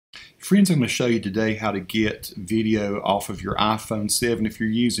Friends, I'm going to show you today how to get video off of your iPhone 7 if you're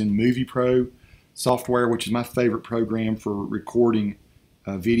using MoviePro software, which is my favorite program for recording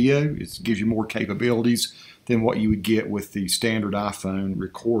video. It gives you more capabilities than what you would get with the standard iPhone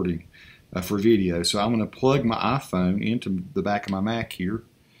recording for video. So I'm going to plug my iPhone into the back of my Mac here,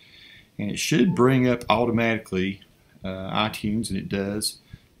 and it should bring up automatically iTunes, and it does.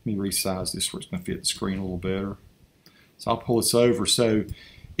 Let me resize this where it's going to fit the screen a little better. So I'll pull this over. So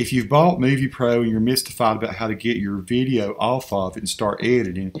if you've bought MoviePro and you're mystified about how to get your video off of it and start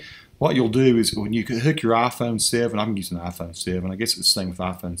editing, what you'll do is when you hook your iPhone 7, I'm using an iPhone 7, I guess it's the same with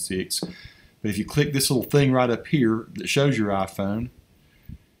iPhone 6, but if you click this little thing right up here that shows your iPhone,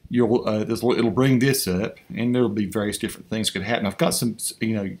 it'll bring this up, and there'll be various different things that could happen. I've got some,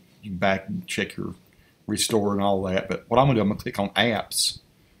 you can back and check your restore and all that, but what I'm going to do, I'm going to click on Apps.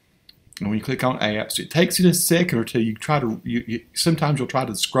 And when you click on Apps, it takes it a second or two. Sometimes you'll try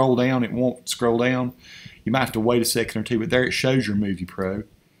to scroll down, it won't scroll down. You might have to wait a second or two, but there it shows your MoviePro.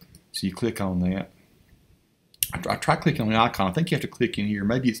 So you click on that. I try clicking on the icon. I think you have to click in here.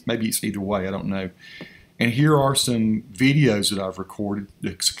 Maybe it's either way. I don't know. And here are some videos that I've recorded.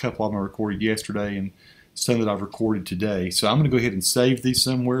 There's a couple of them I recorded yesterday, and some that I've recorded today. So I'm going to go ahead and save these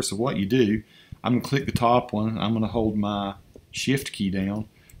somewhere. So what you do, I'm going to click the top one. I'm going to hold my Shift key down.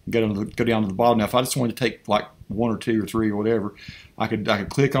 Go down to the bottom. Now, if I just wanted to take like one or two or three or whatever, I could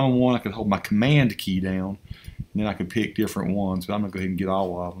click on one. I could hold my Command key down, and then I could pick different ones. But I'm going to go ahead and get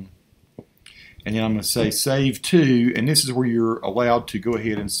all of them. And then I'm going to say Save To, and this is where you're allowed to go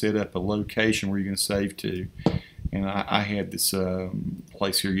ahead and set up a location where you're going to save to. And I had this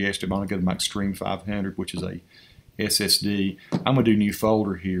place here yesterday. I'm going to go to my Extreme 500, which is a SSD. I'm going to do New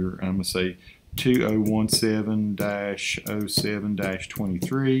Folder here, and I'm going to say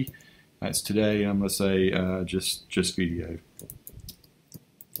 2017-07-23. That's today. I'm going to say just video.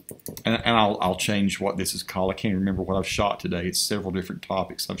 And I'll change what this is called. I can't remember what I've shot today. It's several different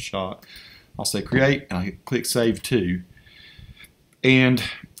topics I've shot. I'll say create, and I click Save To. And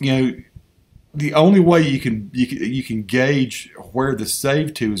the only way you can gauge where the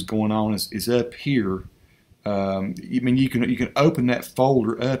save to is going on is up here. I mean, you can open that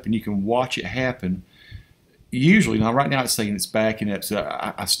folder up and you can watch it happen. Usually, now right now it's saying it's backing up. So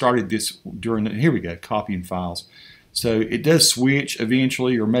I started this during here we go, copying files. So it does switch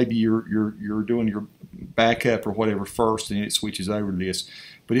eventually, or maybe you're doing your backup or whatever first, and it switches over to this.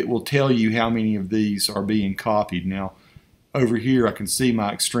 But it will tell you how many of these are being copied. Now, over here I can see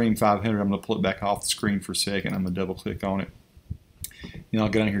my Extreme 500. I'm going to pull it back off the screen for a second. I'm going to double click on it. And I'll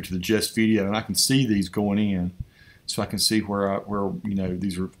go down here to the Just Video, and I can see these going in. So I can see where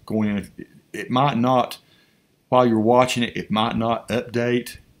these are going in. It might not, while you're watching it, it might not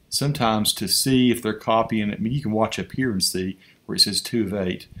update. Sometimes to see if they're copying it, I mean, you can watch up here and see where it says 2 of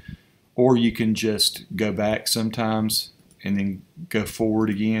 8. Or you can just go back sometimes and then go forward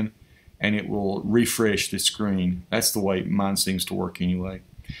again, and it will refresh the screen. That's the way mine seems to work anyway.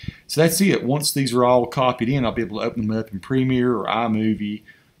 So that's it. Once these are all copied in, I'll be able to open them up in Premiere or iMovie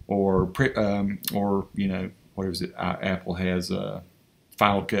or what is it? Apple has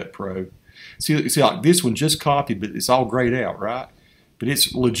Final Cut Pro. See, like this one just copied, but it's all grayed out, right? But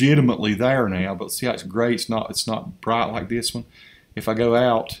it's legitimately there now. But see how it's gray? It's not bright like this one. If I go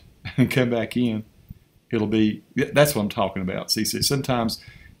out and come back in, it'll be. That's what I'm talking about. See, sometimes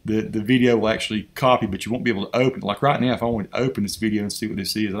the video will actually copy, but you won't be able to open it. Like right now, if I want to open this video and see what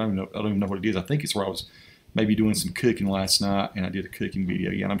this is, I don't even know what it is. I think it's where I was maybe doing some cooking last night, and I did a cooking video.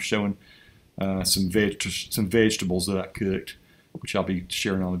 Yeah, and I'm showing some vegetables that I cooked, which I'll be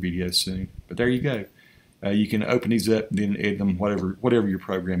sharing on the video soon. But there you go. You can open these up and then edit them, whatever your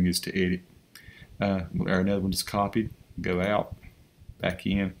program is to edit. Another one just copied. Go out, back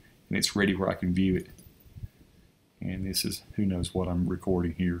in, and it's ready where I can view it. And this is, who knows what I'm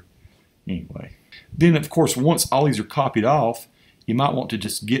recording here anyway. Then, of course, once all these are copied off, you might want to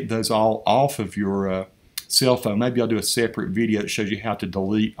just get those all off of your cell phone. Maybe I'll do a separate video that shows you how to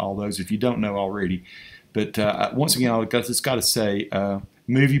delete all those if you don't know already. But once again, I've just got to say,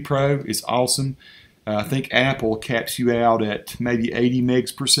 MoviePro is awesome. I think Apple caps you out at maybe 80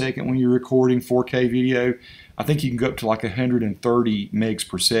 megs per second when you're recording 4K video. I think you can go up to like 130 megs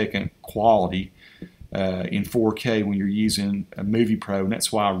per second quality in 4K when you're using a MoviePro, and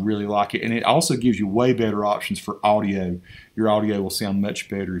that's why I really like it. And it also gives you way better options for audio. Your audio will sound much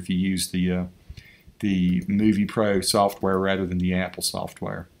better if you use the MoviePro software rather than the Apple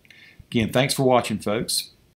software. Again, thanks for watching, folks.